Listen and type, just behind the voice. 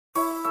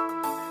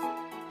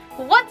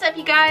What's up,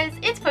 you guys?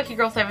 It's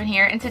PokeGirl7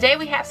 here, and today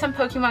we have some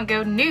Pokemon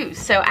Go news.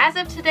 So as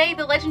of today,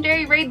 the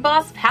legendary raid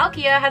boss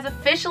Palkia has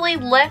officially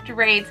left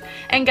raids.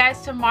 And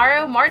guys,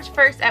 tomorrow, March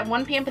 1st at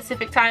 1 p.m.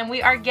 Pacific time,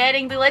 we are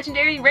getting the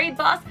legendary raid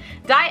boss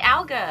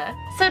Dialga.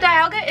 So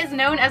Dialga is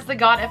known as the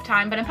god of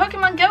time, but in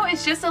Pokemon Go,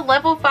 it's just a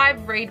level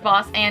 5 raid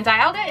boss, and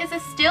Dialga is a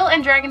steel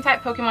and dragon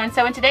type Pokemon.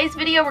 So in today's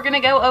video, we're going to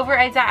go over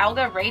a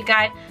Dialga raid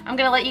guide. I'm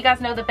going to let you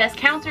guys know the best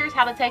counters,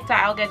 how to take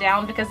Dialga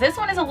down, because this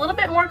one is a little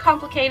bit more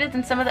complicated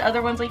than some of the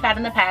other ones we've had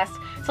in the past.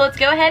 So let's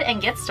go ahead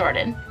and get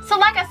started. So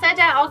like I said,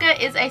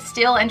 Dialga is a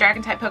steel and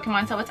dragon type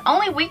Pokemon, so it's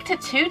only weak to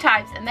 2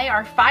 types, and they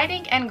are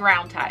fighting and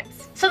ground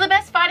types. So the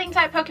best fighting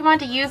type Pokemon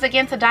to use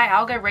against a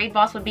Dialga raid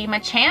boss would be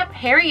Machamp,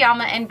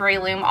 Hariyama, and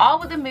Breloom, all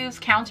with the moves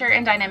Counter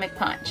and Dynamic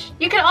Punch.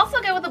 You can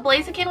also go with a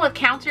Blaziken with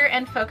Counter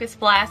and Focus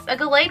Blast, a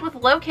Gallade with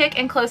Low Kick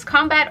and Close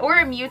Combat, or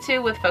a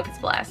Mewtwo with Focus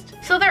Blast.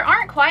 So there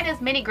aren't quite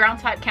as many ground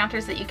type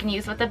counters that you can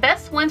use, but the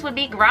best ones would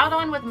be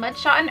Groudon with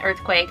Mudshot and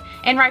Earthquake,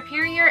 and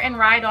Rhyperior and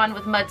Rhydon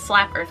with Mud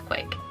Slap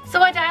Earthquake.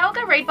 So a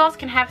Dialga raid boss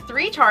can have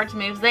 3 charge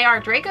moves. They are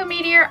Draco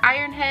Meteor,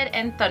 Iron Head,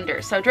 and Thunder.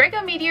 So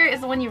Draco Meteor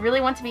is the one you really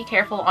want to be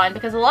careful on,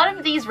 because a lot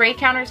of these raid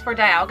counters for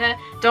Dialga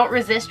don't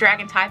resist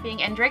dragon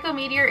typing, and Draco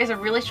Meteor is a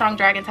really strong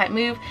dragon type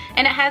move,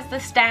 and it has the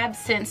stab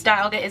since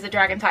Dialga is a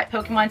dragon type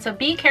Pokemon, so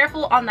be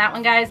careful on that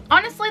one, guys.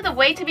 Honestly, the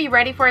way to be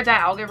ready for a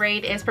Dialga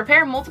raid is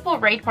prepare multiple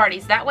raid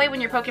parties. That way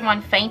when your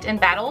Pokemon faint in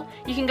battle,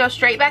 you can go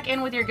straight back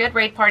in with your good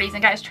raid parties,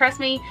 and guys, trust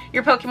me,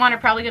 your Pokemon are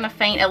probably going to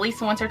faint at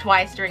least once or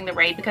twice during the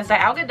raid, because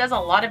Dialga does a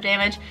lot of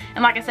damage,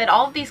 and like I said,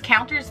 all of these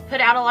counters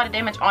put out a lot of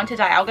damage onto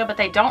Dialga, but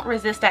they don't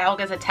resist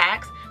Dialga's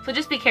attacks, so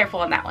just be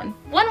careful on that one.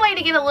 One way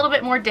to get a little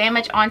bit more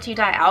damage onto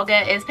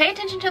Dialga is pay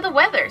attention to the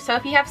weather. So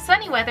if you have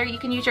sunny weather, you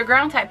can use your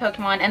ground type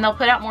Pokemon and they'll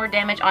put out more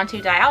damage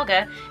onto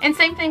Dialga, and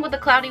same thing with the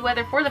cloudy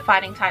weather for the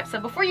fighting type. So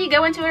before you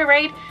go into a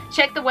raid,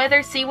 check the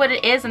weather, see what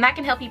it is, and that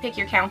can help you pick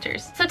your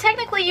counters. So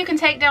technically you can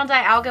take down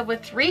Dialga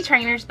with 3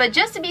 trainers, but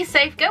just to be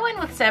safe, go in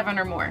with 7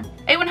 or more.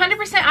 A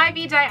 100%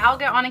 IV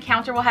Dialga on a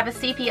counter will have a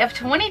CP of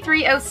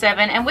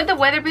 2307, and with the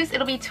weather boost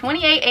it'll be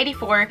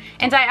 2884,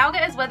 and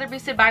Dialga is weather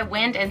boosted by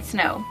wind and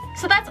snow.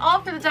 So that's all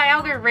for the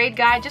Dialga raid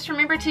guide. Just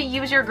remember to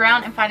use your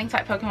ground and fighting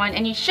type Pokemon,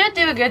 and you should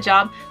do a good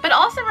job. But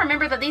also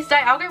remember that these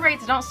Dialga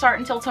raids don't start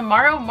until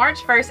tomorrow, March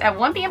 1st at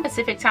 1 p.m.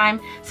 Pacific time.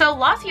 So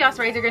Latios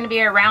raids are going to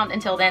be around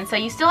until then. So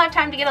you still have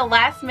time to get a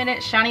last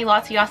minute shiny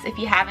Latios if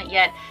you haven't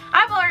yet.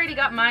 I've already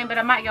got mine, but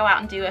I might go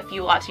out and do a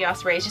few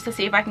Latios raids just to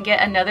see if I can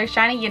get another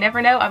shiny. You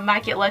never know, I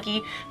might get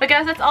lucky. But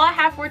guys, that's all I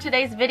have for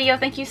today's video.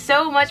 Thank you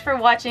so much for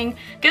watching.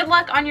 Good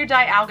luck on your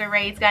Dialga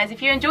raids, guys.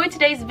 If you enjoyed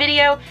today's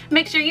video,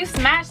 make sure you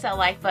smash that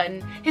like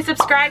button. Hit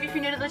subscribe if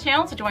you're new to the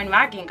channel to join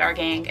my Gengar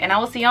gang, and I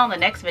will see you on the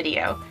next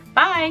video.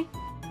 Bye!